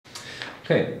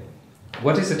Okay,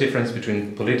 what is the difference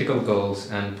between political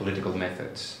goals and political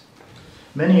methods?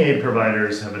 Many aid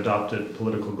providers have adopted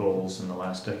political goals in the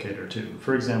last decade or two.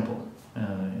 For example,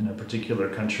 in a particular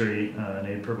country, an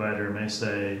aid provider may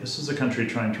say, this is a country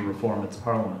trying to reform its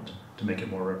parliament to make it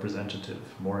more representative,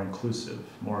 more inclusive,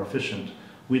 more efficient.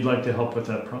 We'd like to help with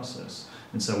that process.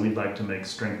 And so we'd like to make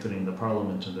strengthening the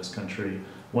parliament in this country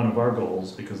one of our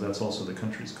goals, because that's also the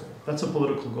country's goal. That's a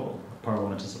political goal.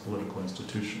 Parliament is a political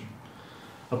institution.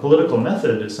 A political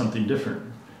method is something different.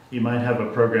 You might have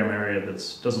a program area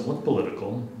that doesn't look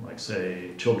political, like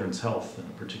say children's health in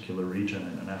a particular region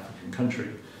in an African country.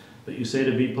 But you say,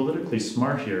 to be politically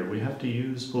smart here, we have to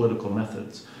use political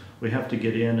methods. We have to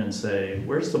get in and say,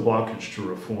 where's the blockage to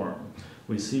reform?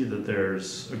 We see that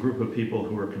there's a group of people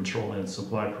who are controlling the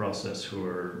supply process who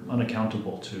are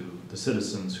unaccountable to the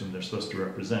citizens whom they're supposed to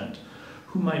represent.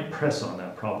 Who might press on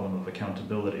that problem of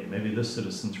accountability? Maybe this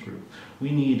citizens group.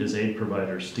 We need, as aid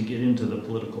providers, to get into the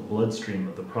political bloodstream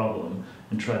of the problem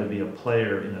and try to be a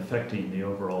player in affecting the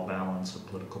overall balance of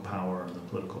political power and the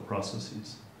political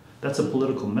processes. That's a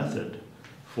political method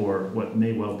for what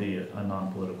may well be a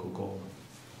non-political goal.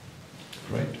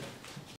 Right.